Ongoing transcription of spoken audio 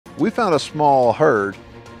We found a small herd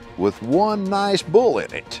with one nice bull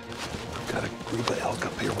in it. Got a group of elk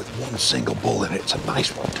up here with one single bull in it. It's a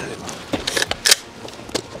nice one too.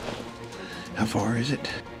 How far is it?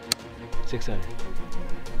 600.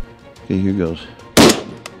 Okay, here goes.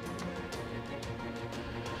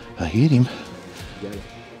 I hit him.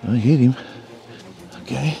 I hit him.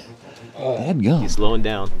 Okay. Dadgum. He's slowing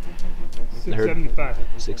down. 675.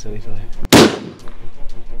 675.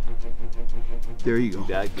 There you go.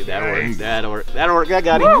 That'll work. That'll work. That'll work. I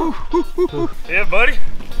got him. Yeah, buddy.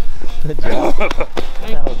 Good job.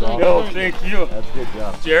 That was awesome. No, thank you. That's a good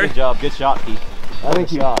job. Jerry? Good job. Good shot, Keith. Good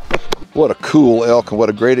shot. What a cool elk, and what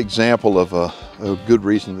a great example of a good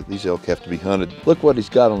reason that these elk have to be hunted. Look what he's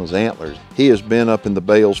got on his antlers. He has been up in the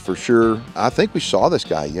bales for sure. I think we saw this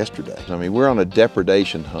guy yesterday. I mean, we're on a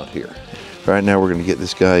depredation hunt here. Right now we're gonna get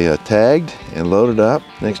this guy tagged and loaded up.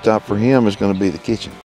 Next stop for him is gonna be the kitchen.